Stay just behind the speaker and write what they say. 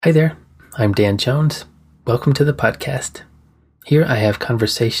Hi there, I'm Dan Jones. Welcome to the podcast. Here I have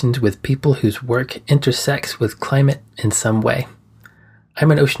conversations with people whose work intersects with climate in some way. I'm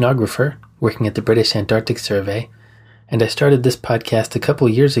an oceanographer working at the British Antarctic Survey, and I started this podcast a couple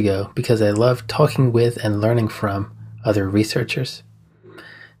years ago because I love talking with and learning from other researchers.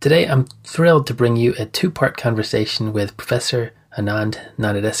 Today I'm thrilled to bring you a two-part conversation with Professor Anand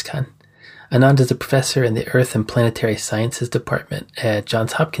Gnanadeskan. Anand is a professor in the Earth and Planetary Sciences Department at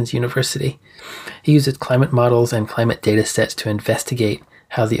Johns Hopkins University. He uses climate models and climate data sets to investigate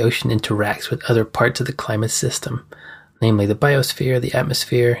how the ocean interacts with other parts of the climate system, namely the biosphere, the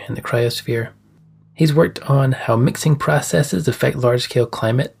atmosphere, and the cryosphere. He's worked on how mixing processes affect large-scale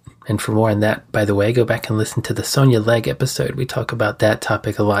climate, and for more on that, by the way, go back and listen to the Sonia Legg episode. We talk about that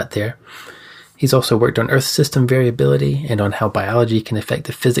topic a lot there. He's also worked on Earth system variability and on how biology can affect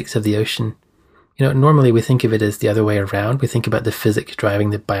the physics of the ocean. Normally we think of it as the other way around. We think about the physics driving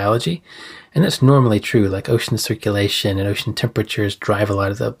the biology, and that's normally true, like ocean circulation and ocean temperatures drive a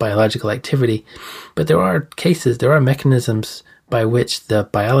lot of the biological activity. But there are mechanisms by which the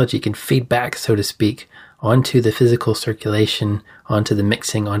biology can feed back, so to speak, onto the physical circulation, onto the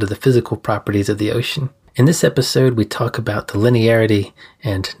mixing, onto the physical properties of the ocean. In this episode, we talk about the linearity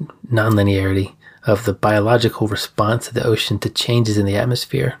and nonlinearity of the biological response of the ocean to changes in the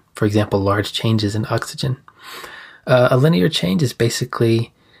atmosphere. For example, large changes in oxygen. A linear change is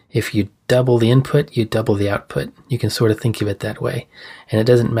basically if you double the input, you double the output. You can sort of think of it that way. And it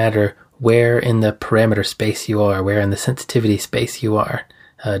doesn't matter where in the parameter space you are, where in the sensitivity space you are.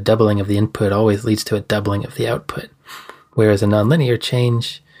 Doubling of the input always leads to a doubling of the output. Whereas a nonlinear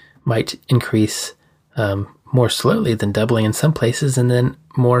change might increase more slowly than doubling in some places, and then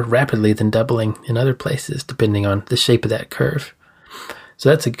more rapidly than doubling in other places, depending on the shape of that curve. So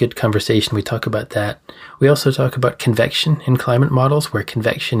that's a good conversation. We talk about that. We also talk about convection in climate models, where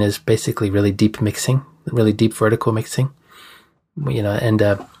convection is basically really deep mixing, really deep vertical mixing. And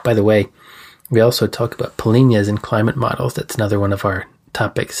by the way, we also talk about polynyas in climate models. That's another one of our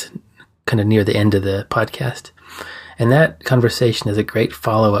topics, kind of near the end of the podcast. And that conversation is a great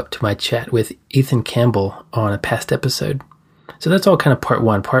follow-up to my chat with Ethan Campbell on a past episode. So that's all kind of part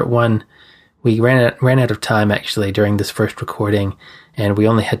one. Part one, we ran out of time actually during this first recording, and we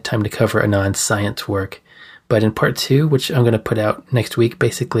only had time to cover Anand's science work. But in part two, which I'm going to put out next week,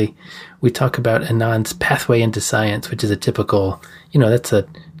 basically, we talk about Anand's pathway into science, which is a typical, that's a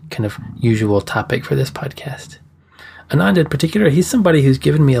kind of usual topic for this podcast. Anand in particular, he's somebody who's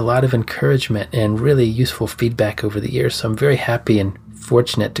given me a lot of encouragement and really useful feedback over the years, so I'm very happy and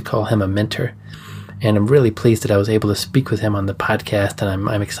fortunate to call him a mentor. And I'm really pleased that I was able to speak with him on the podcast, and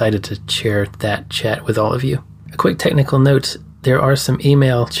I'm excited to share that chat with all of you. A quick technical note, there are some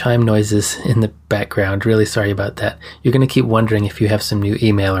email chime noises in the background. Really sorry about that. You're going to keep wondering if you have some new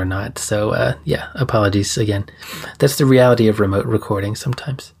email or not, so apologies again. That's the reality of remote recording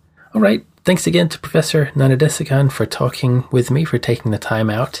sometimes. All right. Thanks again to Professor Gnanadeskan for talking with me, for taking the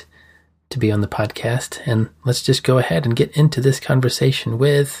time out to be on the podcast. And let's just go ahead and get into this conversation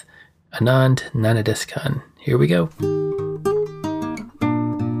with Anand Gnanadeskan. Here we go.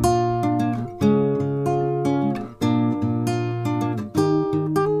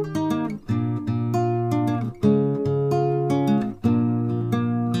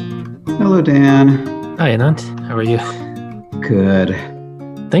 Hello, Dan. Hi, Anand. How are you? Good.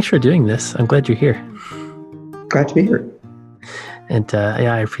 Thanks for doing this. I'm glad you're here. Glad to be here. And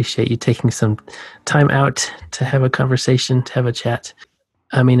I appreciate you taking some time out to have a conversation, to have a chat.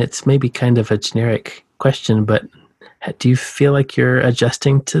 I mean, it's maybe kind of a generic question, but do you feel like you're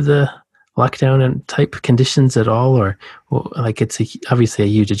adjusting to the lockdown and type conditions at all? Or like it's obviously a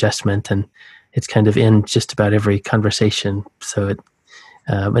huge adjustment, and it's kind of in just about every conversation. So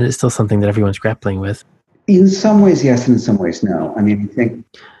and it's still something that everyone's grappling with. In some ways, yes, and in some ways, no. I mean, I think,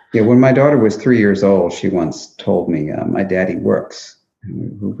 when my daughter was 3 years old, she once told me, my daddy works.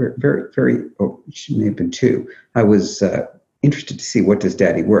 Very, very, very, she may have been 2. I was interested to see, what does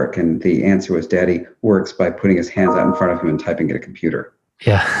daddy work? And the answer was, daddy works by putting his hands out in front of him and typing at a computer.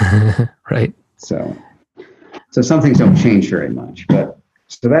 Yeah, right. So some things don't change very much. But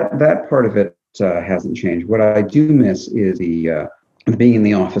so that part of it hasn't changed. What I do miss is the being in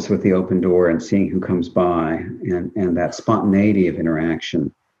the office with the open door and seeing who comes by, and that spontaneity of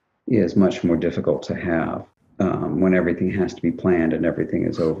interaction is much more difficult to have when everything has to be planned and everything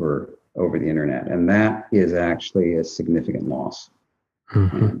is over the internet. And that is actually a significant loss.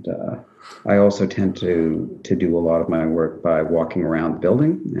 Mm-hmm. And I also tend to do a lot of my work by walking around the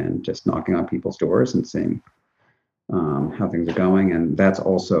building and just knocking on people's doors and seeing how things are going. And that's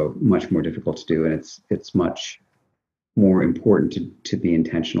also much more difficult to do. And it's much more important to be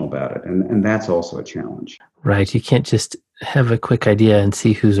intentional about it. And that's also a challenge. Right. You can't just have a quick idea and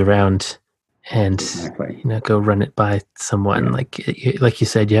see who's around and Exactly. go run it by someone. Yeah. Like you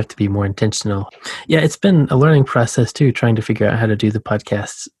said, you have to be more intentional. Yeah, it's been a learning process too, trying to figure out how to do the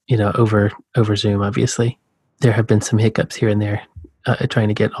podcasts, over Zoom. Obviously, there have been some hiccups here and there, trying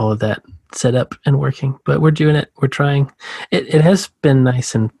to get all of that set up and working. But we're doing it. We're trying. It has been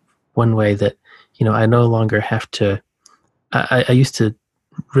nice in one way that I no longer have to. I used to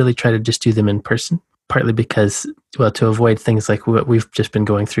really try to just do them in person, partly because, well, to avoid things like what we've just been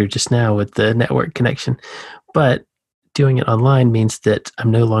going through just now with the network connection. But doing it online means that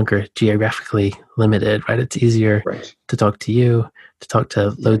I'm no longer geographically limited, right? It's easier to talk to you, to talk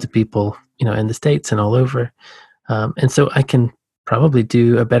to loads of people, in the States and all over. And so I can probably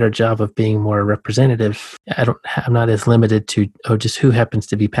do a better job of being more representative. I'm not as limited to, just who happens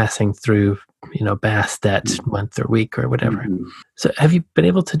to be passing through, Bass that month or week or whatever. Mm-hmm. So have you been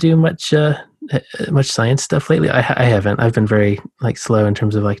able to do much science stuff lately? I haven't. I've been very slow in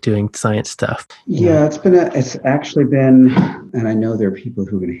terms of doing science stuff. Yeah, it's actually been, and I know there are people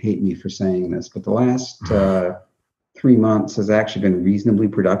who are going to hate me for saying this, but the last 3 months has actually been reasonably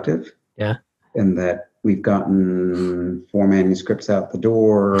productive. Yeah. In that we've gotten 4 manuscripts out the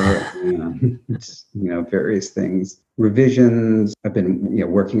door, and, various things. Revisions. I've been,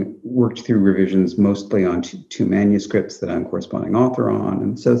 worked through revisions mostly on two manuscripts that I'm corresponding author on.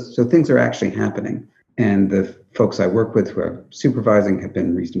 And so things are actually happening. And the folks I work with who are supervising have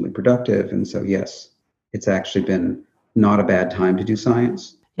been reasonably productive. And so, yes, it's actually been not a bad time to do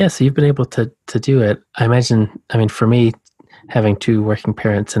science. Yeah, so you've been able to do it. I mean, for me, having 2 working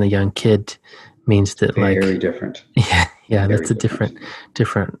parents and a young kid means that very different. Yeah, that's a different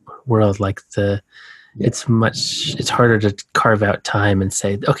world. It's harder to carve out time and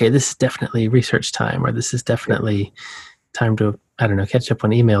say, okay, this is definitely research time, or this is definitely time to, I don't know, catch up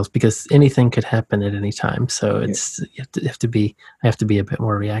on emails, because anything could happen at any time. So it's I have to be a bit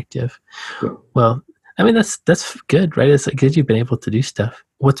more reactive. Yeah. Well, I mean, that's good, right? It's good you've been able to do stuff.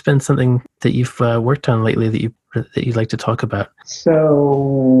 What's been something that you've worked on lately that you'd like to talk about? So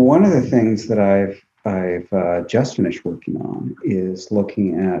one of the things that I've just finished working on is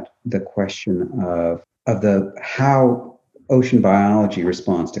looking at the question of how ocean biology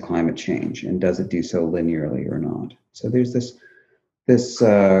responds to climate change, and does it do so linearly or not? So there's this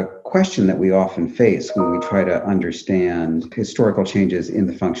question that we often face when we try to understand historical changes in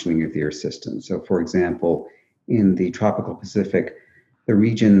the functioning of the Earth system. So, for example, in the tropical Pacific, the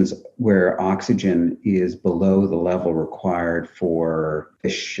regions where oxygen is below the level required for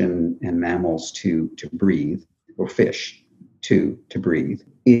fish and mammals to breathe, or fish to breathe,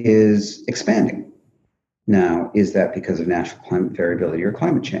 is expanding. Now, is that because of natural climate variability or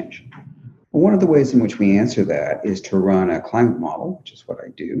climate change? Well, one of the ways in which we answer that is to run a climate model, which is what I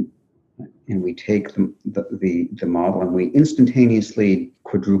do. And we take the model and we instantaneously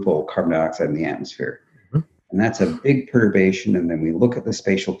quadruple carbon dioxide in the atmosphere. And that's a big perturbation. And then we look at the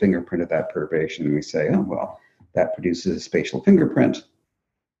spatial fingerprint of that perturbation and we say, oh, well, that produces a spatial fingerprint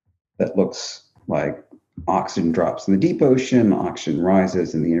that looks like oxygen drops in the deep ocean, oxygen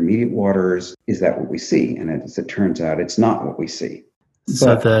rises in the intermediate waters. Is that what we see? And as it turns out, it's not what we see.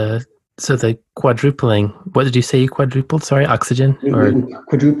 So the quadrupling, what did you say you quadrupled? Sorry, oxygen? Or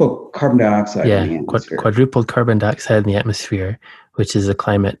quadruple carbon dioxide in the atmosphere. Quadrupled carbon dioxide in the atmosphere, which is a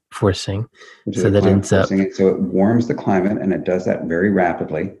climate forcing. So that ends up... So it warms the climate, and it does that very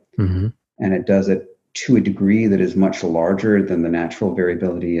rapidly. Mm-hmm. And it does it to a degree that is much larger than the natural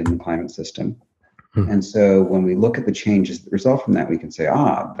variability in the climate system. Mm-hmm. And so when we look at the changes that result from that, we can say,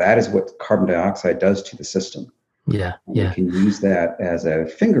 that is what carbon dioxide does to the system. Yeah. We can use that as a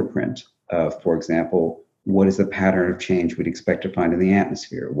fingerprint of, for example, what is the pattern of change we'd expect to find in the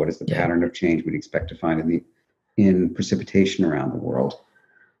atmosphere? What is the pattern of change we'd expect to find in precipitation around the world?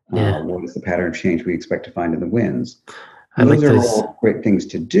 What is the pattern of change we expect to find in the winds? Those are all great things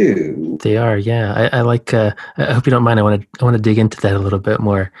to do. They are, yeah. I like. I hope you don't mind. I want to dig into that a little bit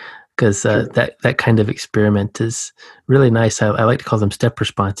more, because that kind of experiment is really nice. I like to call them step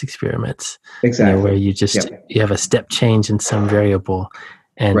response experiments. Exactly. Where you just you have a step change in some variable,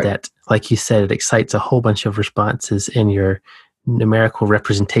 and that, like you said, it excites a whole bunch of responses in your numerical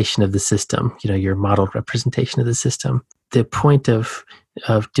representation of the system. Your modeled representation of the system. The point of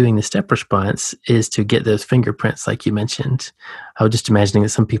doing the step response is to get those fingerprints, like you mentioned. I was just imagining that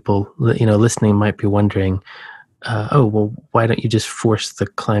some people, listening might be wondering, why don't you just force the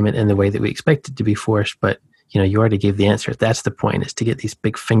climate in the way that we expect it to be forced? But, you already gave the answer. That's the point, is to get these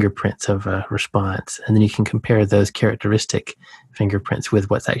big fingerprints of a response. And then you can compare those characteristic fingerprints with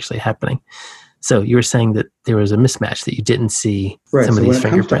what's actually happening. So you were saying that there was a mismatch, that you didn't see Right. some So of when these it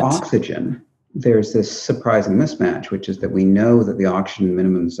comes to fingerprints. oxygen, there's this surprising mismatch, which is that we know that the oxygen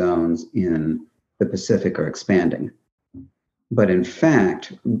minimum zones in the Pacific are expanding. But in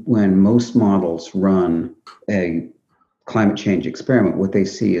fact, when most models run a climate change experiment, what they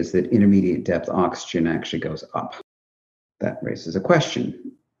see is that intermediate depth oxygen actually goes up. That raises a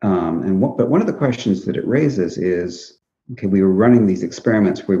question. But one of the questions that it raises is, okay, we were running these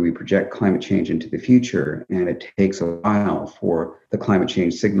experiments where we project climate change into the future, and it takes a while for the climate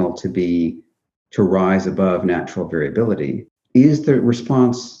change signal to rise above natural variability. Is the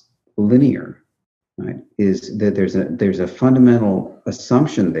response linear? Right? Is that there's a fundamental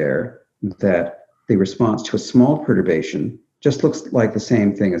assumption there that the response to a small perturbation just looks like the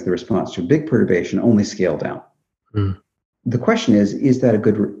same thing as the response to a big perturbation, only scaled down. Mm. The question is that a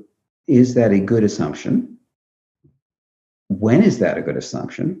good assumption? When is that a good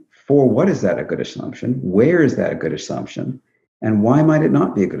assumption? For what is that a good assumption? Where is that a good assumption? And why might it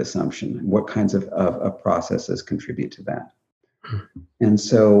not be a good assumption? What kinds of processes contribute to that? And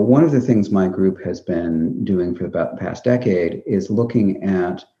so one of the things my group has been doing for about the past decade is looking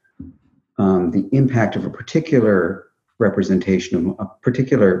at the impact of a particular representation of a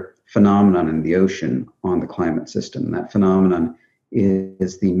particular phenomenon in the ocean on the climate system. And that phenomenon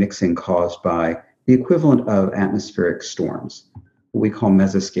is the mixing caused by the equivalent of atmospheric storms, what we call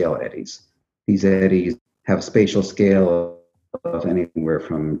mesoscale eddies. These eddies have a spatial scale of anywhere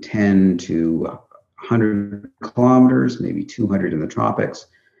from 10 to 100 kilometers, maybe 200 in the tropics.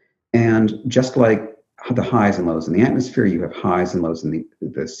 And just like the highs and lows in the atmosphere, you have highs and lows in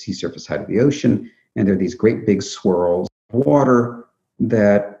the sea surface height of the ocean. And there are these great big swirls of water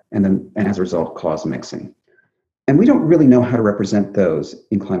and as a result, cause mixing. And we don't really know how to represent those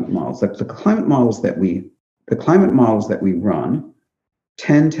in climate models. Like the climate models that we run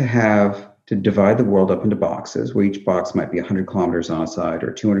tend to divide the world up into boxes, where each box might be 100 kilometers on a side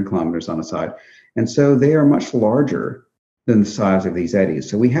or 200 kilometers on a side. And so they are much larger than the size of these eddies.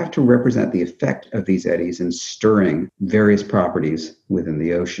 So we have to represent the effect of these eddies in stirring various properties within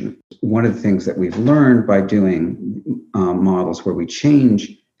the ocean. One of the things that we've learned by doing models where we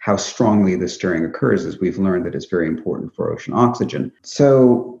change how strongly the stirring occurs is we've learned that it's very important for ocean oxygen.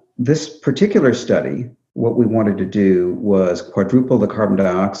 So this particular study, what we wanted to do was quadruple the carbon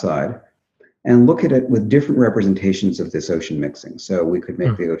dioxide and look at it with different representations of this ocean mixing. So we could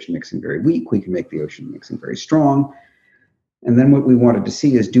make the ocean mixing very weak, we could make the ocean mixing very strong. And then what we wanted to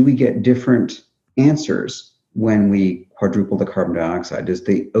see is, do we get different answers when we quadruple the carbon dioxide? Does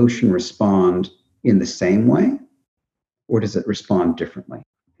the ocean respond in the same way, or does it respond differently?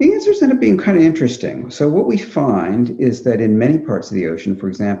 The answers end up being kind of interesting. So what we find is that in many parts of the ocean, for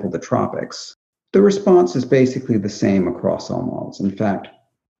example, the tropics, the response is basically the same across all models. In fact,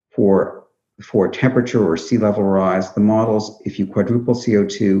 for temperature or sea level rise, the models, if you quadruple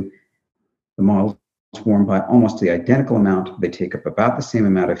CO2, the models warm by almost the identical amount. They take up about the same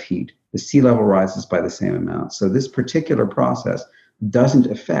amount of heat. The sea level rises by the same amount. So this particular process doesn't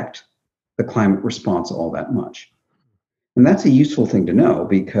affect the climate response all that much. And that's a useful thing to know,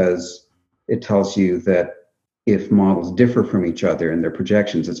 because it tells you that if models differ from each other in their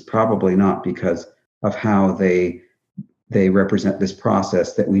projections, it's probably not because of how they represent this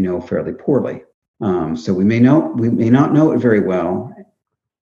process that we know fairly poorly. So we may not know it very well,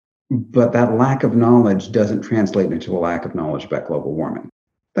 but that lack of knowledge doesn't translate into a lack of knowledge about global warming.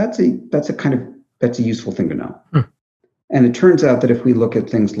 That's a useful thing to know. And it turns out that if we look at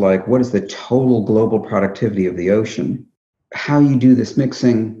things like what is the total global productivity of the ocean, how you do this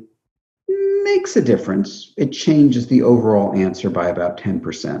mixing makes a difference. It changes the overall answer by about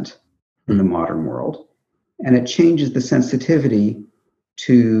 10% in the modern world. And it changes the sensitivity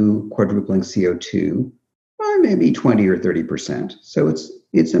to quadrupling CO2 by maybe 20 or 30%. So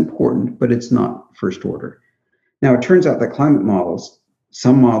it's important, but it's not first order. Now, it turns out that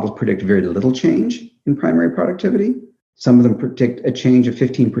some models predict very little change in primary productivity. Some of them predict a change of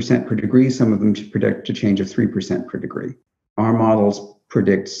 15% per degree. Some of them predict a change of 3% per degree. Our models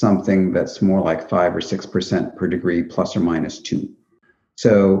predict something that's more like 5 or 6% per degree, plus or minus 2.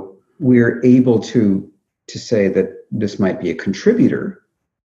 So we're able to say that this might be a contributor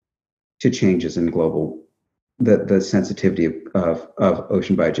to changes in the sensitivity of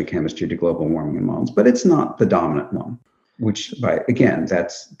ocean biogeochemistry to global warming in models, but it's not the dominant one, which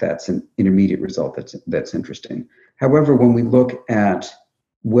that's an intermediate result that's interesting. However, when we look at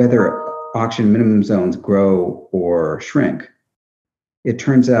whether oxygen minimum zones grow or shrink, it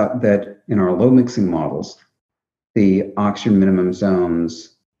turns out that in our low mixing models, the oxygen minimum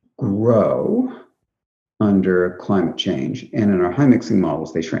zones grow under climate change, and in our high mixing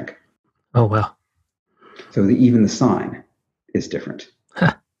models, they shrink. Oh, wow. So even the sign is different.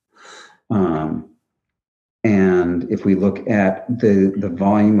 Huh. And if we look at the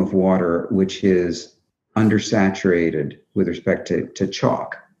volume of water, which is undersaturated with respect to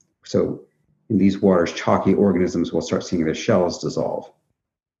chalk, so in these waters, chalky organisms will start seeing their shells dissolve.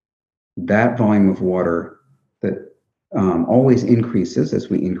 That volume of water that always increases as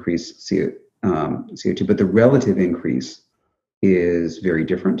we increase CO2, but the relative increase is very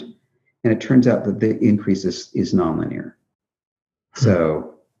different. And it turns out that the increase is nonlinear.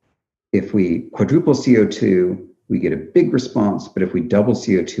 So if we quadruple CO2, we get a big response, but if we double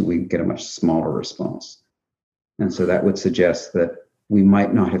CO2, we get a much smaller response. And so that would suggest that we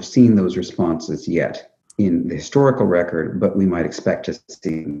might not have seen those responses yet in the historical record, but we might expect to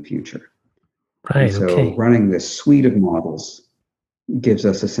see in the future. Right. And so Okay. running this suite of models gives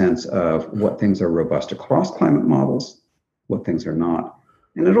us a sense of what things are robust across climate models, what things are not.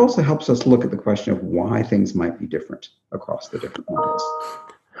 And it also helps us look at the question of why things might be different across the different models.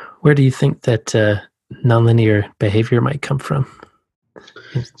 Where do you think that nonlinear behavior might come from?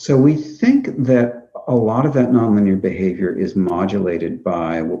 So we think that a lot of that nonlinear behavior is modulated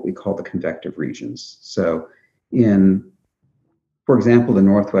by what we call the convective regions. So for example, the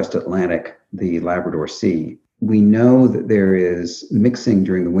Northwest Atlantic, the Labrador Sea, we know that there is mixing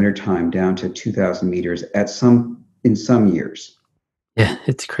during the wintertime down to 2,000 meters in some years. Yeah,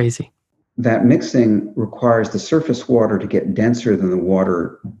 it's crazy. That mixing requires the surface water to get denser than the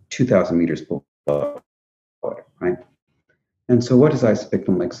water 2,000 meters below it, right? And so what does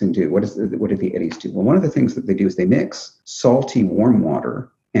isopycnal mixing do? What do the eddies do? Well, one of the things that they do is they mix salty warm water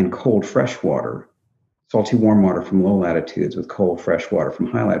and cold fresh water, salty warm water from low latitudes with cold fresh water from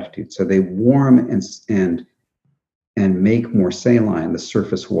high latitudes. So they warm and make more saline the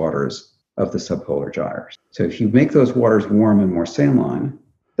surface waters of the subpolar gyres. So if you make those waters warm and more saline,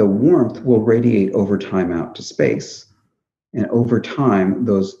 the warmth will radiate over time out to space. And over time,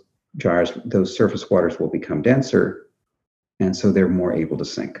 those surface waters will become denser, and so they're more able to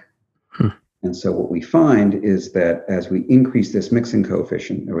sink. And so what we find is that as we increase this mixing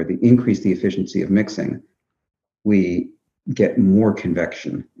coefficient, or increase the efficiency of mixing, we get more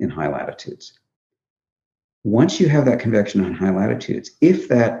convection in high latitudes. Once you have that convection on high latitudes, if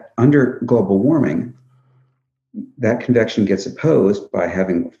that under global warming, that convection gets opposed by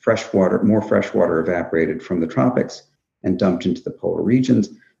having more fresh water evaporated from the tropics and dumped into the polar regions.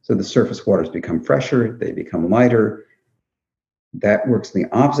 So the surface waters become fresher, they become lighter. That works in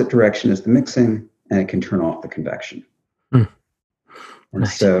the opposite direction as the mixing, and it can turn off the convection. And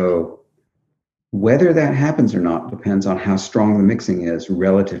Nice. so whether that happens or not depends on how strong the mixing is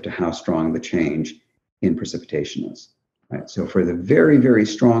relative to how strong the change in precipitation is. Right? So for the very, very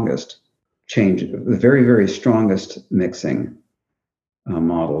strongest mixing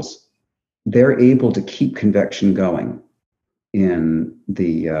models, they're able to keep convection going in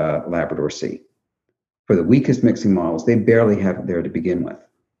the Labrador Sea. For the weakest mixing models, they barely have it there to begin with.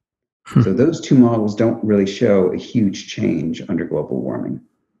 So those two models don't really show a huge change under global warming.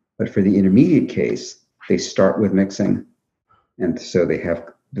 But for the intermediate case, they start with mixing, and so they have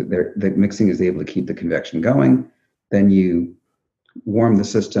the mixing is able to keep the convection going. Then you warm the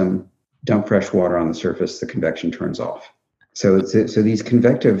system, dump fresh water on the surface, the convection turns off. So these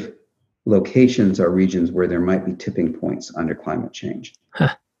convective locations are regions where there might be tipping points under climate change.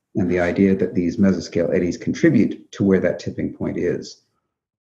 And the idea that these mesoscale eddies contribute to where that tipping point is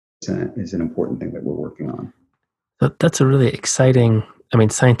an important thing that we're working on. That's a really exciting,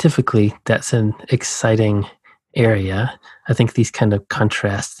 scientifically, that's an exciting area. I think these kind of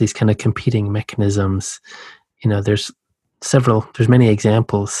contrasts, these kind of competing mechanisms, there's many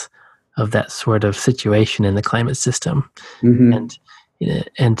examples of that sort of situation in the climate system. And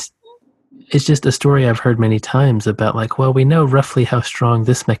it's just a story I've heard many times about we know roughly how strong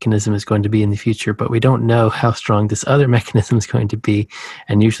this mechanism is going to be in the future, but we don't know how strong this other mechanism is going to be.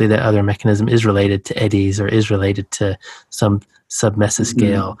 And usually that other mechanism is related to eddies or is related to some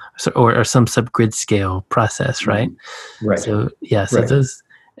sub-mesoscale or some subgrid scale process, right? Right. So,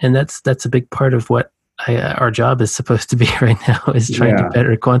 that's a big part of what our job is supposed to be right now, is trying to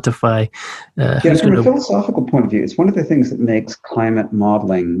better quantify. From a philosophical point of view, it's one of the things that makes climate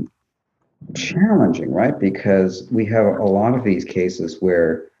modeling challenging, right? Because we have a lot of these cases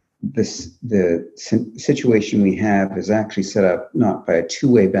where the situation we have is actually set up not by a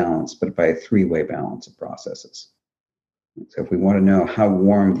two-way balance, but by a three-way balance of processes. So if we want to know how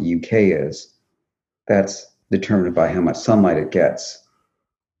warm the UK is, that's determined by how much sunlight it gets,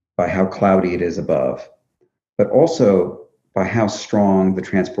 by how cloudy it is above, but also by how strong the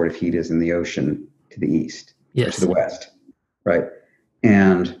transport of heat is in the ocean to the east, to the west, right?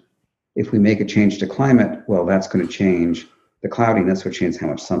 And If we make a change to climate, well, that's going to change the cloudiness, which changes how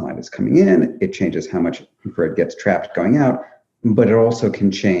much sunlight is coming in. It changes how much infrared gets trapped going out, but it also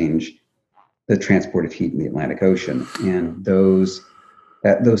can change the transport of heat in the Atlantic Ocean. And those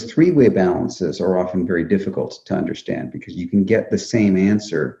three-way balances are often very difficult to understand because you can get the same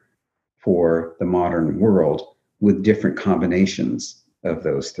answer for the modern world with different combinations of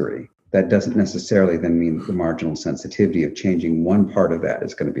those three. That doesn't necessarily then mean the marginal sensitivity of changing one part of that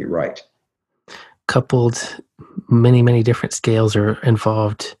is going to be right. Coupled, many different scales are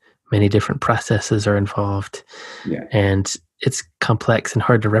involved, many different processes are involved, and it's complex and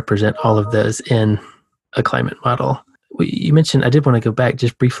hard to represent all of those in a climate model. You mentioned, I did want to go back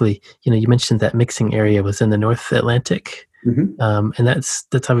just briefly, you mentioned that mixing area was in the North Atlantic, and that's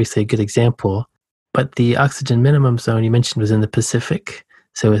obviously a good example, but the oxygen minimum zone you mentioned was in the Pacific.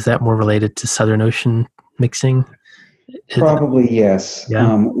 So is that more related to Southern Ocean mixing? Probably, yes.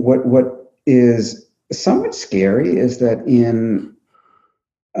 Yeah. What is somewhat scary is that in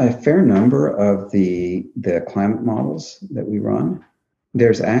a fair number of the climate models that we run,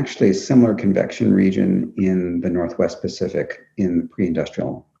 there's actually a similar convection region in the Northwest Pacific in the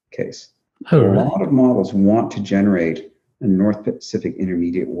pre-industrial case. Oh, a really? lot of models want to generate a North Pacific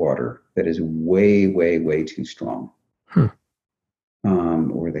intermediate water that is way too strong.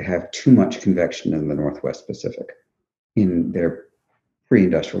 Or they have too much convection in the Northwest Pacific in their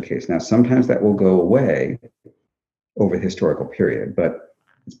pre-industrial case. Now, sometimes that will go away over the historical period, but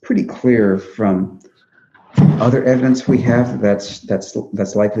it's pretty clear from other evidence we have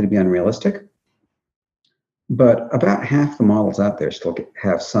that's likely to be unrealistic. But about half the models out there still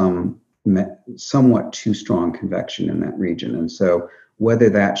have somewhat too strong convection in that region. And so whether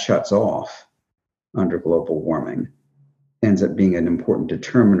that shuts off under global warming ends up being an important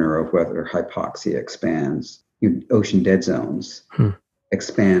determiner of whether hypoxia expands, ocean dead zones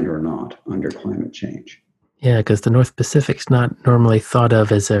expand or not under climate change. Yeah, because the North Pacific's not normally thought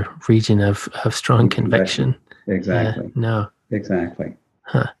of as a region of strong convection. Exactly. No. Exactly.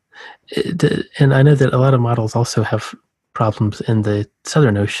 Huh. And I know that a lot of models also have problems in the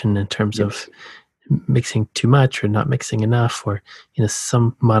Southern Ocean in terms of mixing too much or not mixing enough, or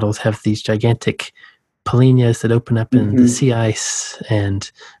some models have these gigantic polynyas that open up in the sea ice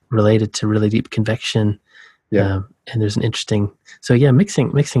and related to really deep convection. And there's an interesting. So yeah,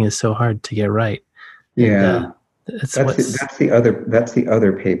 mixing is so hard to get right. Yeah, and, that's the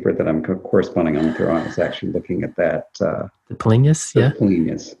other paper that I'm corresponding on with her on, is actually looking at that. The polynyas, the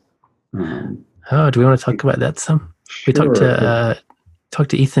polynyas. Do we want to talk about that some? Sure. We talked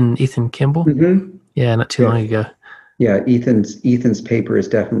to Ethan Kimball. Yeah, not too long ago. Yeah, Ethan's paper is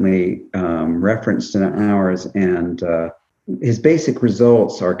definitely referenced in ours, and his basic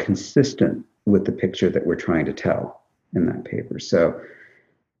results are consistent with the picture that we're trying to tell in that paper. So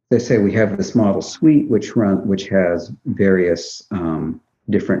they say we have this model suite which has various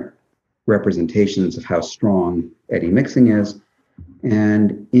different representations of how strong eddy mixing is,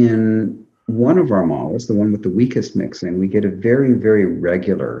 and in one of our models, the one with the weakest mixing, we get a very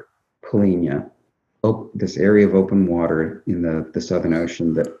regular polynya, this area of open water in the Southern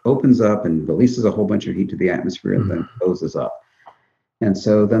Ocean that opens up and releases a whole bunch of heat to the atmosphere and then closes up. And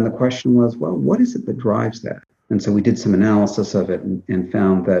so then the question was, well, what is it that drives that? And so we did some analysis of it and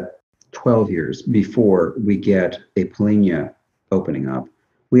found that 12 years before we get a polynya opening up,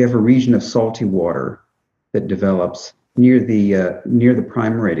 we have a region of salty water that develops near the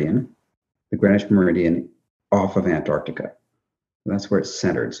prime meridian, the Greenwich Meridian, off of Antarctica. That's where it's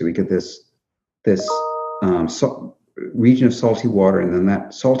centered. So we get this region of salty water, and then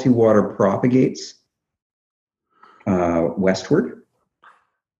that salty water propagates westward.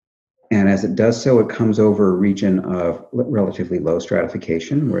 And as it does so, it comes over a region of relatively low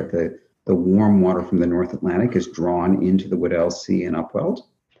stratification, where the warm water from the North Atlantic is drawn into the Weddell Sea and upwelled.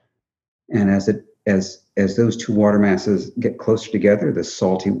 And as those two water masses get closer together, the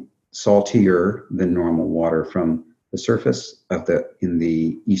saltier than normal water from the surface in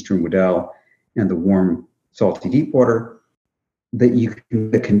the eastern Weddell and the warm, salty deep water, that you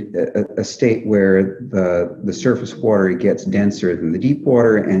can a state where the surface water gets denser than the deep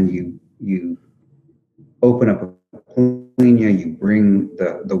water, and you open up a polynya, you bring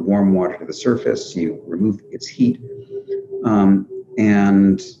the warm water to the surface, you remove its heat, and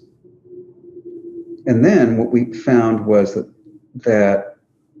then what we found was that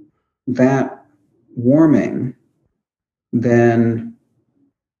warming then,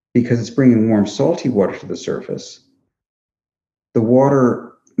 because it's bringing warm salty water to the surface, the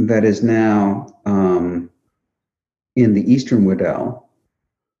water that is now in the eastern Weddell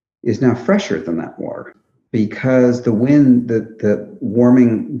is now fresher than that water. because the wind, the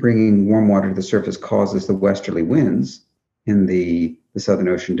warming, bringing warm water to the surface causes the westerly winds in the Southern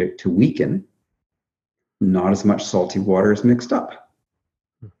Ocean to weaken, not as much salty water is mixed up.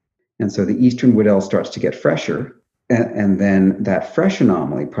 And so the eastern Weddell starts to get fresher, and then that fresh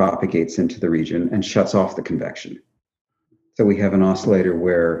anomaly propagates into the region and shuts off the convection. So we have an oscillator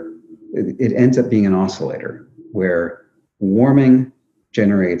where it ends up being an oscillator where warming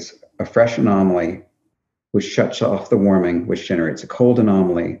generates a fresh anomaly, which shuts off the warming, which generates a cold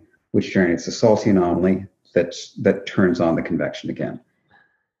anomaly, which generates a salty anomaly that turns on the convection again.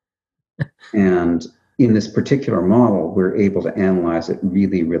 And in this particular model, we're able to analyze it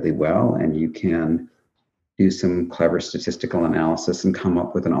really, really well, and you can do some clever statistical analysis and come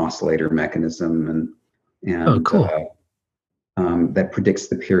up with an oscillator mechanism and cool. That predicts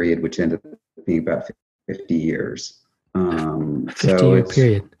the period, which ended up being about 50 years. 50-year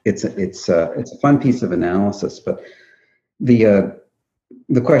period. It's a fun piece of analysis, but the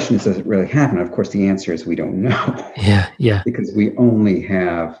question is, does it really happen? Of course, the answer is we don't know. Yeah. Because we only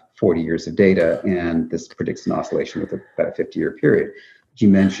have 40 years of data, and this predicts an oscillation with about a 50-year period. You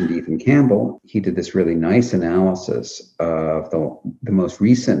mentioned Ethan Campbell. He did this really nice analysis of the most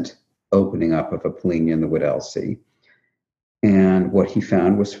recent opening up of a polynya in the Weddell Sea. And what he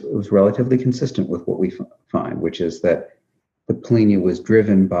found was relatively consistent with what we find, which is that the polynya was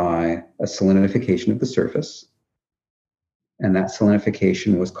driven by a salinification of the surface. And that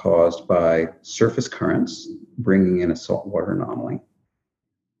salinification was caused by surface currents bringing in a saltwater anomaly.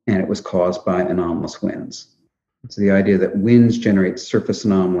 And it was caused by anomalous winds. So the idea that winds generate surface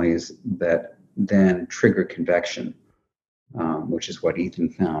anomalies that then trigger convection, which is what Ethan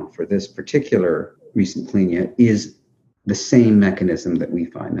found for this particular recent polynya, is the same mechanism that we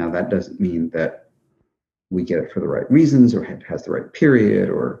find. Now, that doesn't mean that we get it for the right reasons or it has the right period,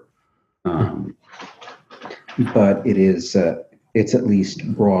 or, but it is. It's at least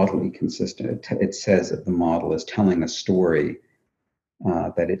broadly consistent. It says that the model is telling a story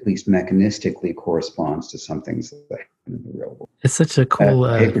that at least mechanistically corresponds to some things that happen in the real world. It's such a cool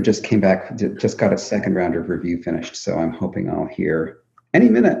paper just came back, just got its second round of review finished, so I'm hoping I'll hear any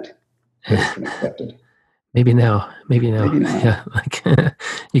minute that it's been accepted. Maybe now. Yeah, like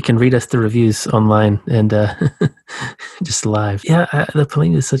you can read us the reviews online and just live. Yeah, the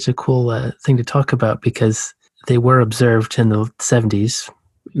polynya is such a cool thing to talk about because they were observed in the 70s,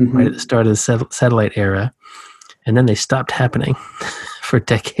 right at the start of the satellite era, and then they stopped happening for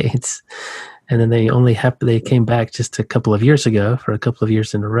decades. And then they came back just a couple of years ago for a couple of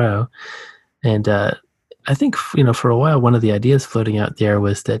years in a row. And I think, for a while, one of the ideas floating out there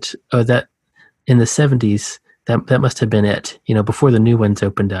was that in the 70s, that must have been it. Before the new ones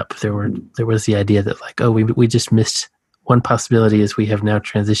opened up, there was the idea that we just missed one possibility, as we have now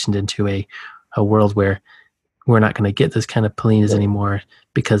transitioned into a world where we're not going to get this kind of polynyas anymore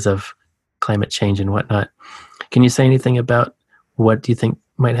because of climate change and whatnot. Can you say anything about what do you think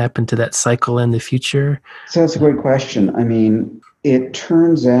might happen to that cycle in the future? So that's a great question. I mean, it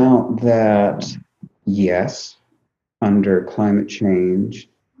turns out that yes, under climate change,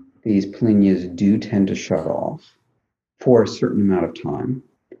 these polynyas do tend to shut off for a certain amount of time.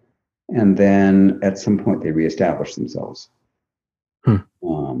 And then at some point they reestablish themselves.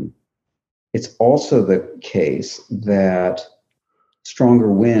 It's also the case that stronger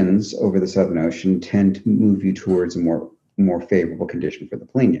winds over the Southern Ocean tend to move you towards a more favorable condition for the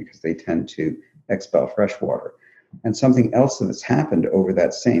polynya because they tend to expel fresh water. And something else that has happened over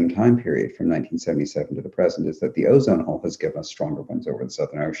that same time period from 1977 to the present is that the ozone hole has given us stronger winds over the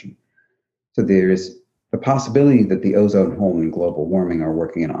Southern Ocean. So there is the possibility that the ozone hole and global warming are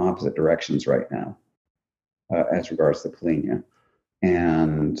working in opposite directions right now as regards to the polynya.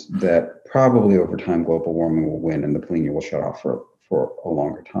 And that probably over time global warming will win and the polynya will shut off for a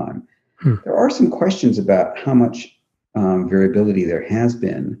longer time. There are some questions about how much variability there has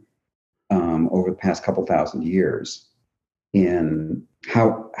been over the past couple thousand years in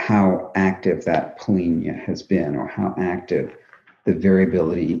how active that polynya has been, or how active the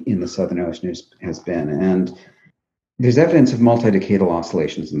variability in the Southern Ocean has been. And there's evidence of multi-decadal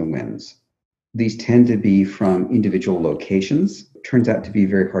oscillations in the winds. These tend to be from individual locations. It turns out to be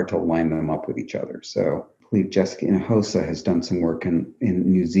very hard to line them up with each other. So I believe Jessica Hinojosa has done some work in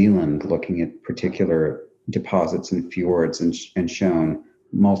New Zealand looking at particular deposits and fjords and shown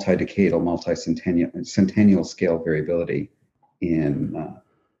multi-decadal, multi-centennial scale variability in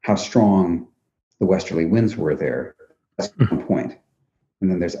how strong the westerly winds were there. That's one point.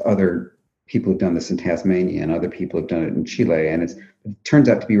 And then there's other people who've done this in Tasmania and other people have done it in Chile. And it turns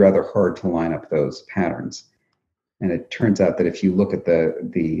out to be rather hard to line up those patterns. And it turns out that if you look at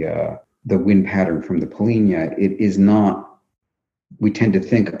the the wind pattern from the Polynya, it is not, we tend to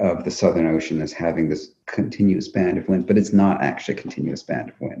think of the Southern Ocean as having this continuous band of winds, but it's not actually a continuous band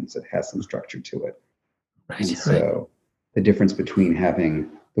of winds. It has some structure to it. And so the difference between having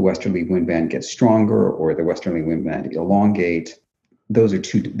the westerly wind band get stronger or the westerly wind band elongate, those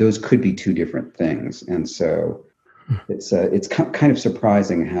could be two different things. And so it's kind of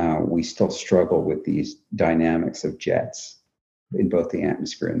surprising how we still struggle with these dynamics of jets in both the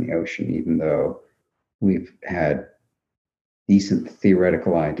atmosphere and the ocean, even though we've had decent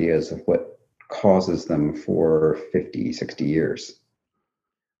theoretical ideas of what causes them for 50, 60 years.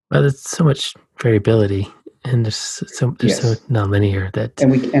 Well, there's so much variability, and there's so nonlinear that, and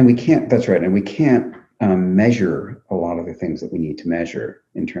we can't. That's right, and we can't measure a lot of the things that we need to measure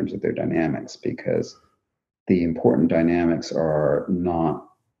in terms of their dynamics, because the important dynamics are not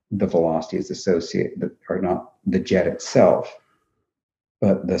the velocities associated, are not the jet itself,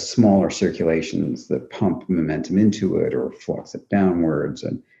 but the smaller circulations that pump momentum into it or flux it downwards,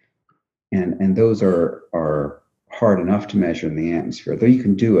 and those are hard enough to measure in the atmosphere, though you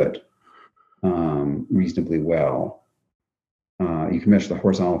can do it reasonably well. You can measure the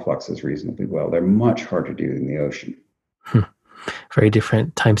horizontal fluxes reasonably well. They're much harder to do in the ocean. Very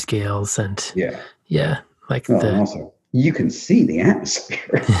different timescales, and and also you can see the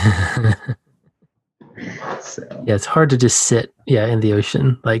atmosphere. So. Yeah, it's hard to just sit in the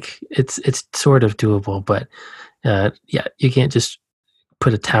ocean. Like it's sort of doable, but you can't just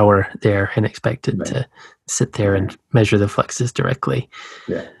put a tower there and expect it to sit there and measure the fluxes directly.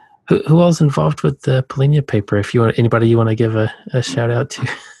 Yeah. Who else involved with the Polynya paper? If you want, anybody you want to give a shout out to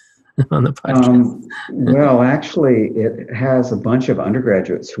on the podcast? Well, actually, it has a bunch of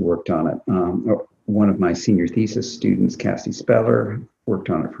undergraduates who worked on it. One of my senior thesis students, Cassie Speller, worked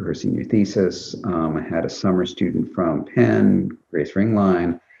on it for her senior thesis. I had a summer student from Penn, Grace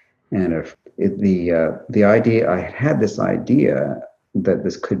Ringline, and the idea, I had this idea that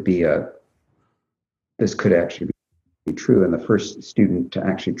this could actually be true, and the first student to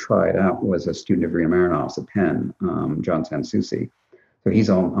actually try it out was a student of Rena Marinov's at Penn, John Sansusi. So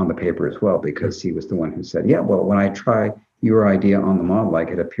he's on the paper as well, because he was the one who said, well, when I try your idea on the model, I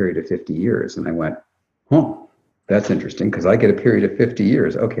get a period of 50 years. And I went, that's interesting, because I get a period of 50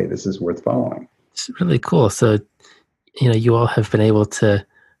 years. Okay, this is worth following. It's really cool. So, you all have been able to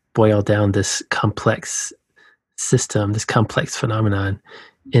boil down this complex system, this complex phenomenon,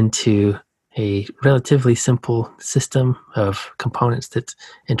 into a relatively simple system of components that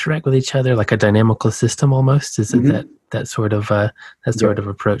interact with each other, like a dynamical system almost. Is it that sort of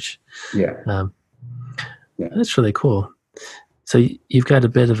approach? Yeah. That's really cool. So you've got a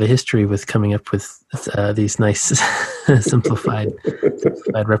bit of a history with coming up with these nice simplified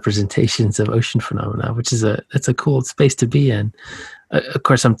representations of ocean phenomena, which is it's a cool space to be in. Of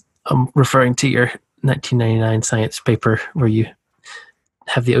course, I'm referring to your 1999 science paper where you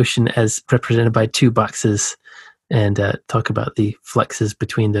have the ocean as represented by two boxes, and talk about the fluxes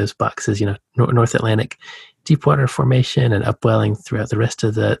between those boxes. North Atlantic deepwater formation and upwelling throughout the rest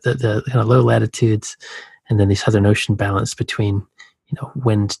of the kind of low latitudes, and then the Southern Ocean balance between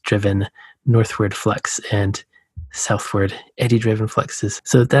wind-driven northward flux and southward eddy-driven fluxes.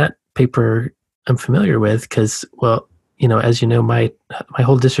 So that paper I'm familiar with because, as you know, my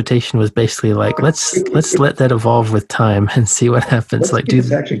whole dissertation was basically like, let's let that evolve with time and see what happens.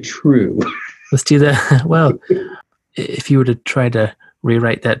 It's actually true. Let's do that. Well, if you were to try to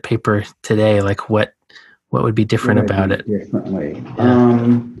rewrite that paper today, like what would be different about it? Differently.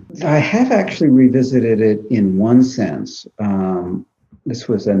 Yeah. I have actually revisited it in one sense. This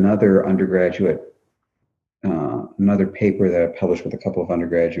was another undergraduate, another paper that I published with a couple of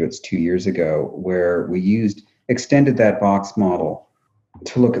undergraduates 2 years ago, where we extended that box model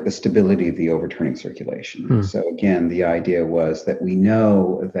to look at the stability of the overturning circulation. So again, the idea was that we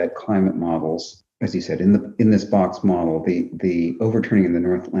know that climate models, as you said, in this box model, the overturning in the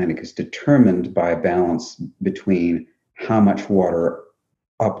North Atlantic is determined by a balance between how much water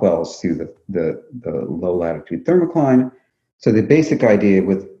upwells through the low latitude thermocline. So the basic idea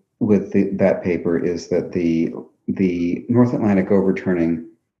with that paper is that the North Atlantic overturning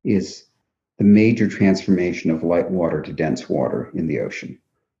is the major transformation of light water to dense water in the ocean,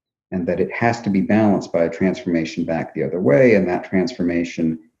 and that it has to be balanced by a transformation back the other way, and that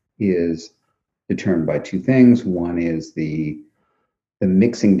transformation is determined by two things. One is the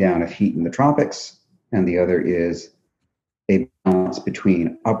mixing down of heat in the tropics, and the other is a balance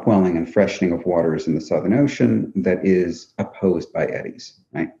between upwelling and freshening of waters in the Southern Ocean that is opposed by eddies.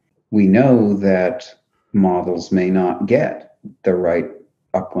 Right? We know that models may not get the right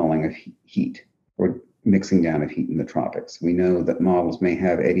upwelling of heat, or mixing down of heat in the tropics. We know that models may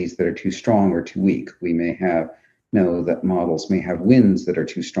have eddies that are too strong or too weak. We may know that models may have winds that are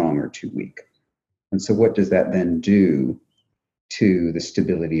too strong or too weak. And so what does that then do to the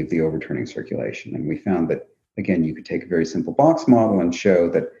stability of the overturning circulation? And we found that, again, you could take a very simple box model and show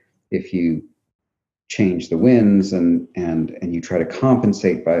that if you change the winds and you try to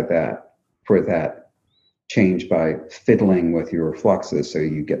compensate for that change by fiddling with your fluxes so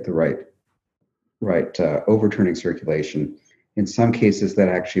you get the right overturning circulation. In some cases, that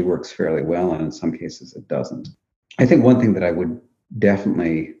actually works fairly well, and in some cases, it doesn't. I think one thing that I would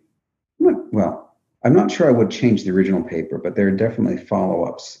definitely, well, I'm not sure I would change the original paper, but there are definitely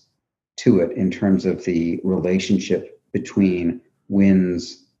follow-ups to it in terms of the relationship between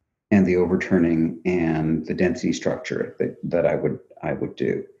winds and the overturning and the density structure that I would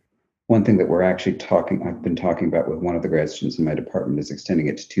do. One thing that I've been talking about with one of the grad students in my department is extending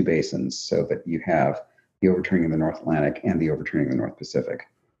it to 2 basins so that you have the overturning in the North Atlantic and the overturning in the North Pacific,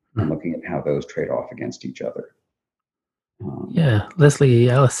 and looking at how those trade off against each other. Yeah, Leslie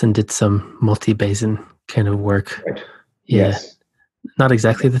Allison did some multi-basin kind of work. Right. Yeah. Yes. Not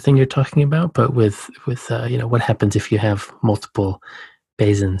exactly the thing you're talking about, but with what happens if you have multiple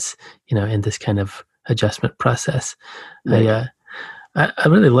basins, in this kind of adjustment process. Right. I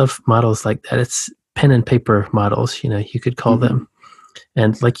really love models like that. It's pen and paper models, you could call them.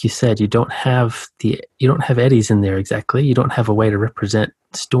 And like you said, you don't have eddies in there exactly. You don't have a way to represent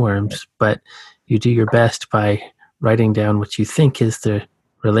storms, but you do your best by writing down what you think is the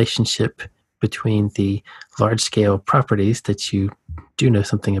relationship between the large scale properties that you do know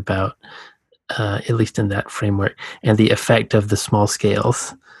something about, at least in that framework, and the effect of the small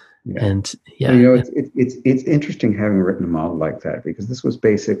scales. Yeah. And it's interesting having written a model like that, because this was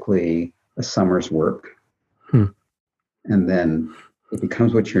basically a summer's work, and then it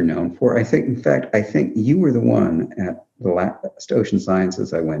becomes what you're known for. I think you were the one at the last Ocean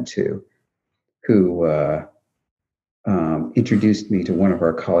Sciences I went to who introduced me to one of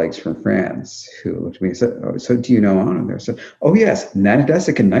our colleagues from France, who looked at me and said, "Oh, so do you know Anna?" There, said, "Oh yes,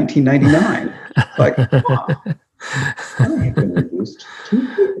 Nanodesic in 1999." Like, I have been reduced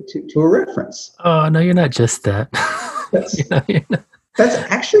to a reference. Oh no, you're not just that. That's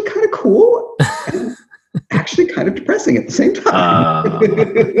actually kind of cool and actually kind of depressing at the same time.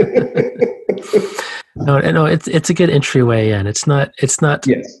 No, it's a good entryway in. It's not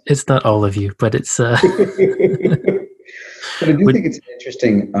Yes. It's not all of you, but it's But I do think it's an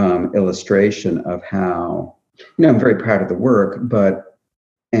interesting illustration of how, I'm very proud of the work,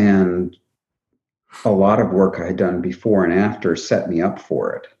 and a lot of work I had done before and after set me up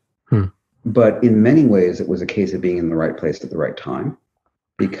for it. But in many ways, it was a case of being in the right place at the right time,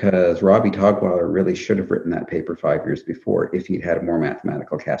 because Robbie Togweiler really should have written that paper 5 years before. If he'd had a more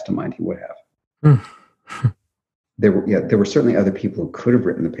mathematical cast of mind, he would have. There were certainly other people who could have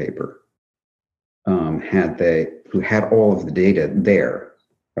written the paper, who had all of the data there,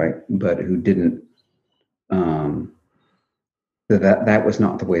 right? But who didn't. That was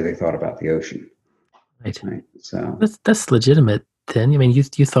not the way they thought about the ocean. Right. So that's legitimate. Then I mean,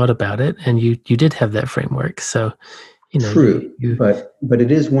 you thought about it, and you did have that framework. So true, but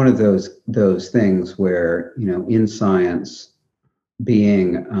it is one of those things where in science,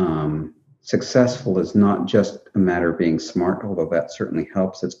 being successful is not just a matter of being smart, although that certainly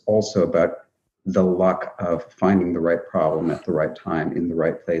helps. It's also about the luck of finding the right problem at the right time in the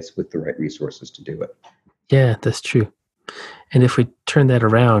right place with the right resources to do it. Yeah, that's true. And if we turn that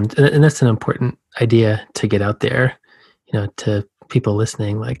around, and that's an important idea to get out there, to people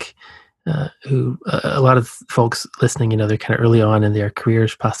listening, like who a lot of folks listening, they're kind of early on in their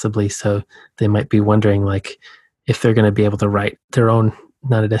careers possibly, so they might be wondering like if they're going to be able to write their own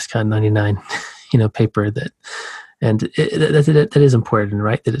Nanodescon 99, paper that is important,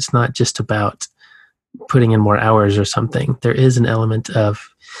 right? That it's not just about putting in more hours or something. There is an element of,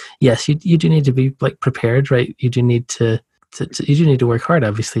 yes, you do need to be like prepared, right? You do need to work hard,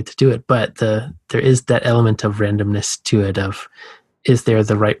 obviously, to do it. But there is that element of randomness to it. Of, is there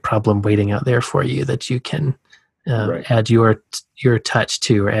the right problem waiting out there for you that you can add your touch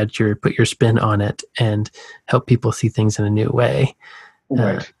to, or put your spin on it and help people see things in a new way.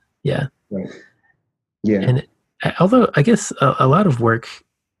 Right. Yeah. Right. Yeah. And although I guess a lot of work,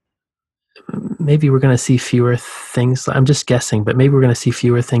 maybe we're going to see fewer things. I'm just guessing, but maybe we're going to see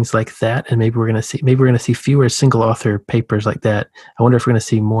fewer things like that, and maybe we're going to see fewer single author papers like that. I wonder if we're going to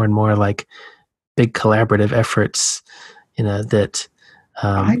see more and more like big collaborative efforts, that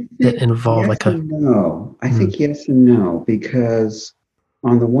involve yes like a. No, I think yes and no, because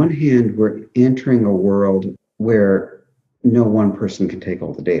on the one hand, we're entering a world where no one person can take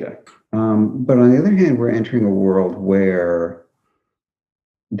all the data. But on the other hand, we're entering a world where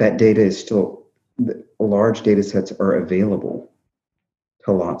that data is still, large data sets are available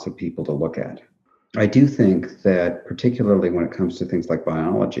to lots of people to look at. I do think that particularly when it comes to things like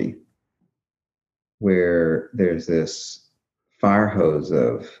biology, where there's this fire hose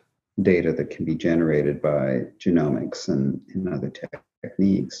of data that can be generated by genomics and other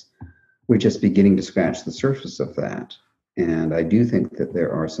techniques, we're just beginning to scratch the surface of that. And I do think that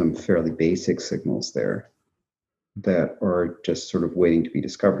there are some fairly basic signals there that are just sort of waiting to be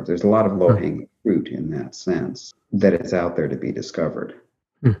discovered. There's a lot of low-hanging fruit in that sense that it's out there to be discovered.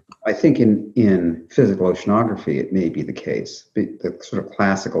 I think in physical oceanography, it may be the case. The sort of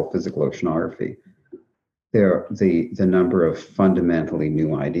classical physical oceanography, the number of fundamentally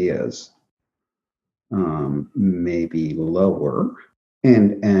new ideas may be lower.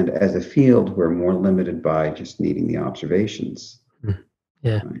 And as a field, we're more limited by just needing the observations.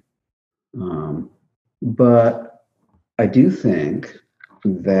 Yeah. Right? But I do think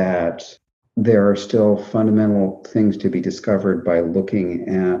that there are still fundamental things to be discovered by looking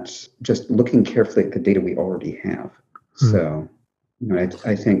carefully at the data we already have. So,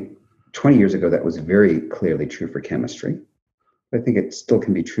 I think 20 years ago, that was very clearly true for chemistry. I think it still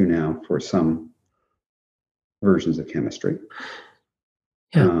can be true now for some versions of chemistry,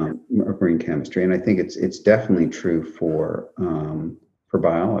 marine chemistry. And I think it's definitely true for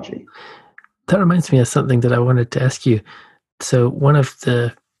biology. That reminds me of something that I wanted to ask you. So one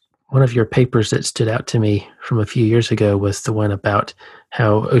of your papers that stood out to me from a few years ago was the one about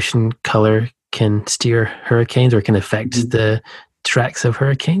how ocean color can steer hurricanes or can affect the tracks of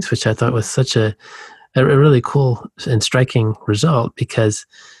hurricanes, which I thought was such a really cool and striking result because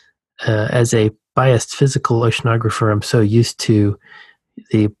as a biased physical oceanographer, I'm so used to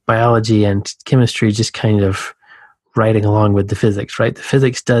the biology and chemistry just kind of riding along with the physics, right? The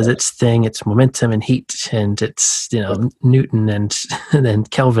physics does its thing, it's momentum and heat, and it's Newton and then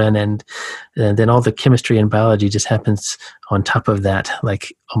Kelvin, and then all the chemistry and biology just happens on top of that,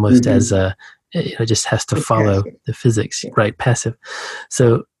 like almost as a just has to follow the physics, right? Passive.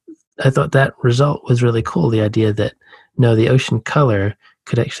 So I thought that result was really cool. The idea that the ocean color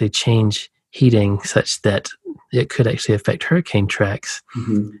could actually change heating such that it could actually affect hurricane tracks.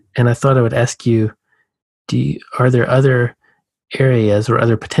 And I thought I would ask you, are there other areas or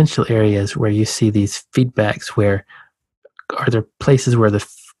other potential areas where you see these feedbacks? Where are there places where the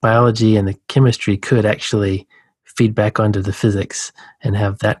biology and the chemistry could actually feed back onto the physics and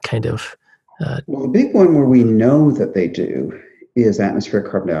have that kind of? Well, the big one where we know that they do is atmospheric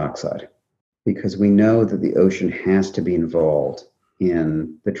carbon dioxide, because we know that the ocean has to be involved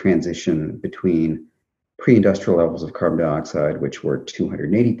in the transition between pre-industrial levels of carbon dioxide, which were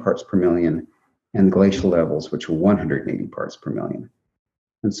 280 parts per million, and glacial levels, which were 180 parts per million.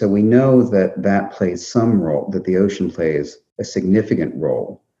 And so we know that plays some role, that the ocean plays a significant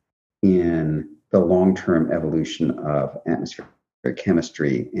role in the long-term evolution of atmospheric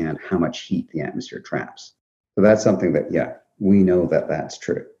chemistry and how much heat the atmosphere traps. So that's something that, we know that that's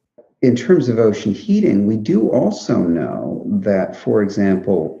true. In terms of ocean heating, we do also know that, for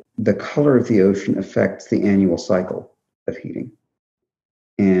example, the color of the ocean affects the annual cycle of heating.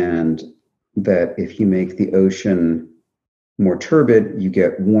 And that if you make the ocean more turbid, you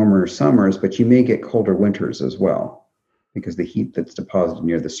get warmer summers, but you may get colder winters as well, because the heat that's deposited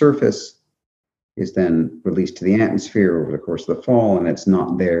near the surface is then released to the atmosphere over the course of the fall, and it's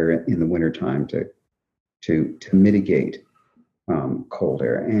not there in the wintertime to mitigate cold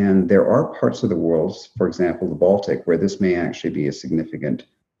air. And there are parts of the world, for example, the Baltic, where this may actually be a significant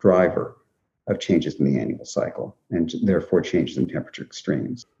driver of changes in the annual cycle and therefore changes in temperature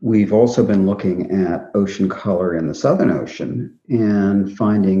extremes. We've also been looking at ocean color in the Southern Ocean and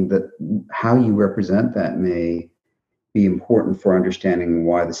finding that how you represent that may be important for understanding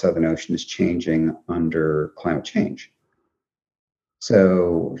why the Southern Ocean is changing under climate change.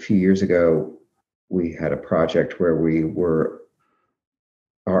 So a few years ago, we had a project where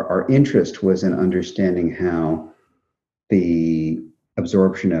our interest was in understanding how the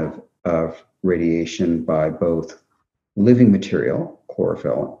absorption of radiation by both living material,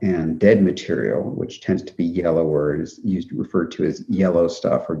 chlorophyll, and dead material, which tends to be yellow or is referred to as yellow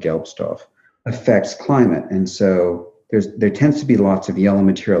stuff or gelb stuff, affects climate. And so there tends to be lots of yellow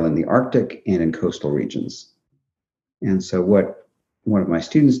material in the Arctic and in coastal regions. And so what one of my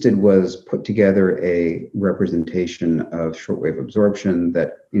students did was put together a representation of shortwave absorption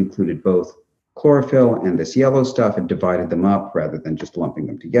that included both chlorophyll and this yellow stuff and divided them up rather than just lumping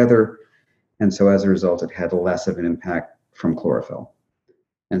them together. And so as a result, it had less of an impact from chlorophyll.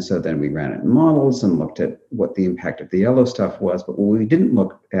 And so then we ran it in models and looked at what the impact of the yellow stuff was. But what we didn't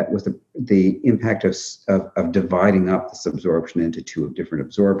look at was the impact of dividing up this absorption into two different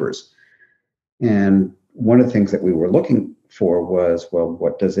absorbers. And one of the things that we were looking for was, well,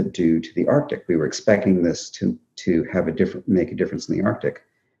 what does it do to the Arctic? We were expecting this to make a difference in the Arctic,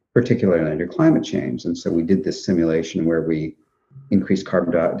 particularly under climate change. And so we did this simulation where we increased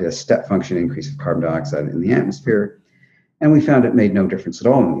the step function increase of carbon dioxide in the atmosphere. And we found it made no difference at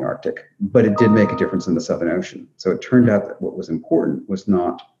all in the Arctic, but it did make a difference in the Southern Ocean. So it turned out that what was important was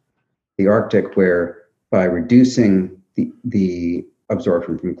not the Arctic, where by reducing the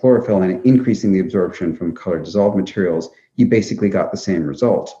absorption from chlorophyll and increasing the absorption from color dissolved materials, you basically got the same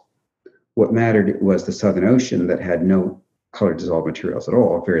result. What mattered was the Southern Ocean that had no color dissolved materials at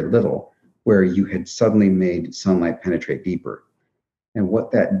all, very little, where you had suddenly made sunlight penetrate deeper. And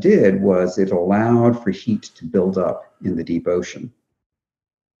what that did was it allowed for heat to build up in the deep ocean.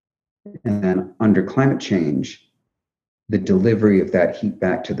 And then under climate change, the delivery of that heat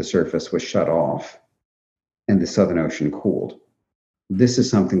back to the surface was shut off and the Southern Ocean cooled. This is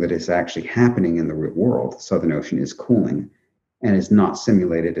something that is actually happening in the real world. The Southern Ocean is cooling and is not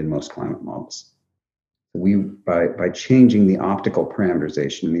simulated in most climate models. By changing the optical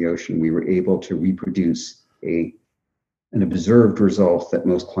parameterization in the ocean, we were able to reproduce an observed result that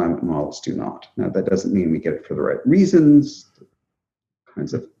most climate models do not. Now, that doesn't mean we get it for the right reasons.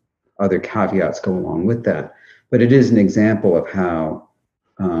 Kinds of other caveats go along with that. But it is an example of how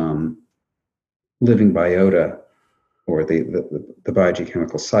living biota, or the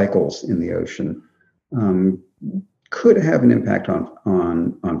biogeochemical cycles in the ocean, could have an impact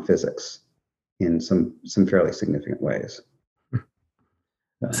on physics in some fairly significant ways.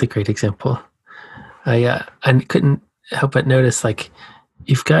 That's a great example. I couldn't help but notice, like,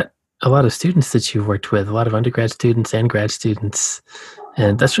 you've got a lot of students that you've worked with, a lot of undergrad students and grad students,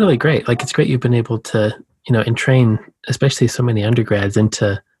 and that's really great. Like, it's great you've been able to, entrain, especially so many undergrads,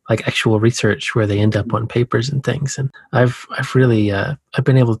 into like actual research where they end up on papers and things. And I've really I've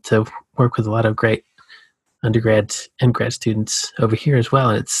been able to work with a lot of great undergrad and grad students over here as well,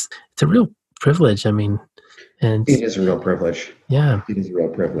 and it's a real privilege. I mean, and it is a real privilege. Yeah, it is a real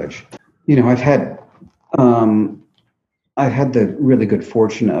privilege. I've had the really good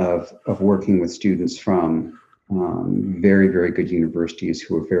fortune of working with students from very, very good universities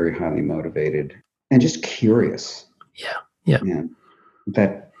who are very highly motivated and just curious. Yeah. And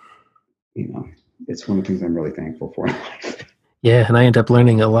that, it's one of the things I'm really thankful for in life. Yeah, and I end up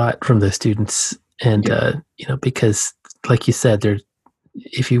learning a lot from those students, and because, like you said,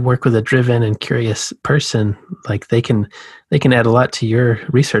 if you work with a driven and curious person, like they can add a lot to your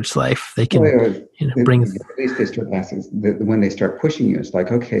research life. They can bring. At least they start asking, when they start pushing you, it's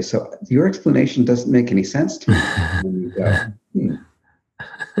like, okay, so your explanation doesn't make any sense to me. And you go,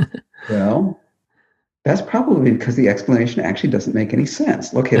 well, that's probably because the explanation actually doesn't make any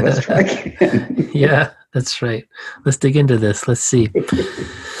sense. Okay, let's try again. Yeah, that's right. Let's dig into this. Let's see.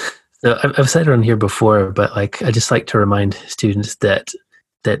 So I've said it on here before, but like, I just like to remind students that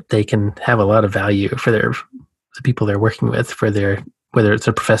they can have a lot of value for the people they're working with, whether it's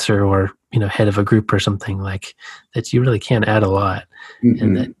a professor or head of a group or something, like that. You really can add a lot,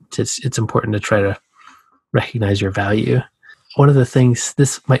 and that it's important to try to recognize your value. One of the things,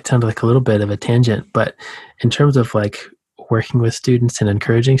 this might sound like a little bit of a tangent, but in terms of like working with students and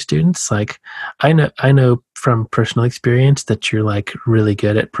encouraging students, like I know from personal experience that you're like really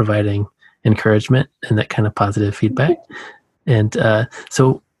good at providing encouragement and that kind of positive feedback. And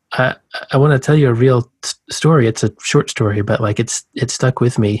so I want to tell you a real story. It's a short story, but like it stuck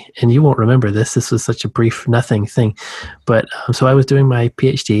with me, and you won't remember this. This was such a brief, nothing thing. But so I was doing my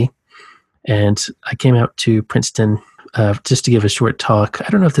PhD, and I came out to Princeton just to give a short talk. I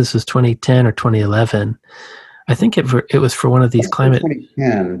don't know if this was 2010 or 2011. I think it was for one of these climate.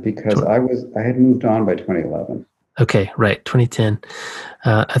 2010, because I had moved on by 2011. Okay, right, 2010.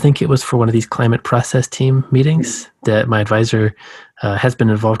 I think it was for one of these climate process team meetings that my advisor has been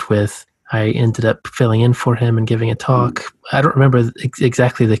involved with. I ended up filling in for him and giving a talk. I don't remember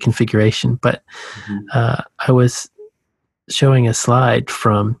exactly the configuration, but I was showing a slide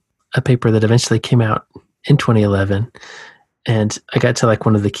from a paper that eventually came out in 2011, and I got to like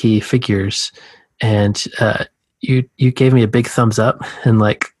one of the key figures, and you gave me a big thumbs up, and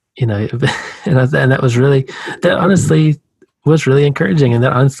like, and that was that honestly was really encouraging, and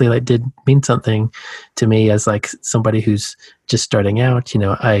that honestly like did mean something to me as like somebody who's just starting out.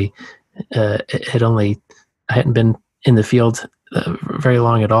 I hadn't been in the field very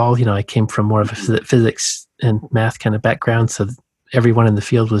long at all. I came from more of a physics and math kind of background, so everyone in the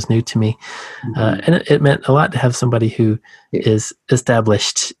field was new to me. And it meant a lot to have somebody who is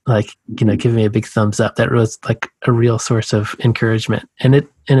established, like, giving me a big thumbs up. That was like a real source of encouragement. And it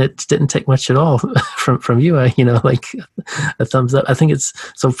didn't take much at all from you, like a thumbs up. I think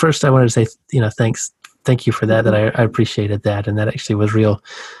so first I wanted to say, thank you for that, that I appreciated that. And that actually was real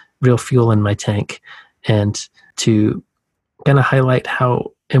fuel in my tank. And to kind of highlight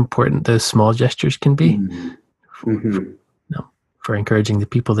how important those small gestures can be for encouraging the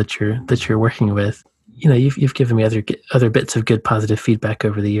people that you're working with. You've given me other bits of good positive feedback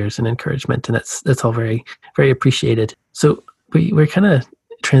over the years and encouragement, and that's all very, very appreciated. So we're kind of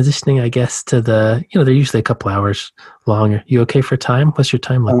transitioning, I guess, to they're usually a couple hours long. Are you okay for time? What's your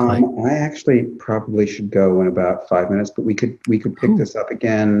time look like? I actually probably should go in about 5 minutes, but we could pick this up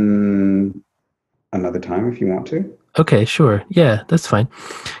again another time if you want to. Okay, sure. Yeah, that's fine.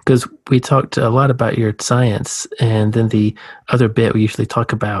 Because we talked a lot about your science, and then the other bit we usually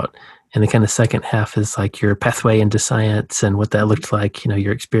talk about in the kind of second half is like your pathway into science and what that looked like,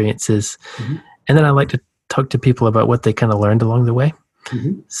 your experiences. Mm-hmm. And then I like to talk to people about what they kind of learned along the way.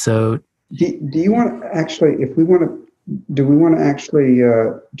 Mm-hmm. So do you want to actually, do we want to actually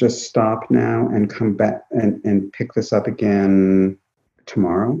just stop now and come back and pick this up again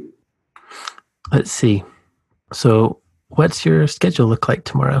tomorrow? Let's see. So what's your schedule look like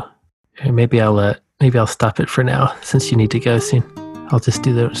tomorrow? Maybe I'll stop it for now since you need to go soon. I'll just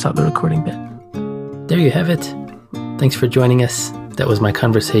stop the recording bit. There you have it. Thanks for joining us. That was my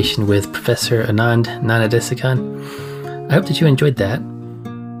conversation with Professor Anand Gnanadesakan. I hope that you enjoyed that.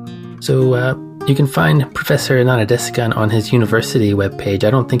 So you can find Professor Gnanadesakan on his university webpage.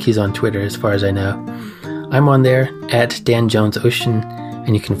 I don't think he's on Twitter as far as I know. I'm on there at Dan Jones Ocean,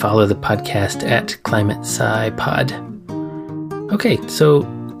 and you can follow the podcast at Climate Sci Pod. Okay, so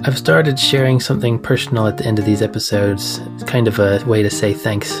I've started sharing something personal at the end of these episodes. It's kind of a way to say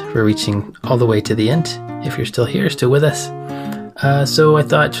thanks for reaching all the way to the end. If you're still here, still with us. So I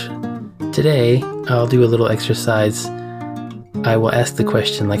thought today I'll do a little exercise. I will ask the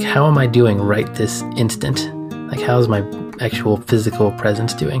question, like, how am I doing right this instant? Like, how's my actual physical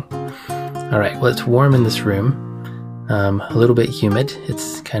presence doing? All right, well, it's warm in this room. A little bit humid.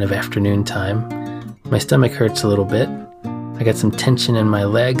 It's kind of afternoon time. My stomach hurts a little bit. I got some tension in my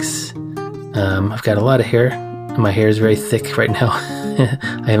legs. I've got a lot of hair. My hair is very thick right now.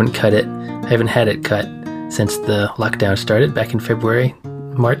 I haven't cut it. I haven't had it cut since the lockdown started back in February,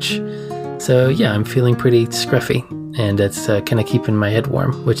 March. So yeah, I'm feeling pretty scruffy, and it's kind of keeping my head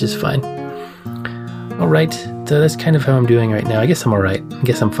warm, which is fine. All right, so that's kind of how I'm doing right now. I guess I'm all right. I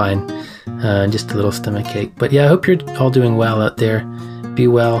guess I'm fine. Just a little stomach ache. But yeah, I hope you're all doing well out there. Be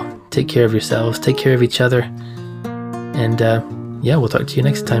well. Take care of yourselves. Take care of each other. And yeah, we'll talk to you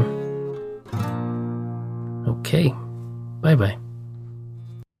next time. Okay. Bye-bye.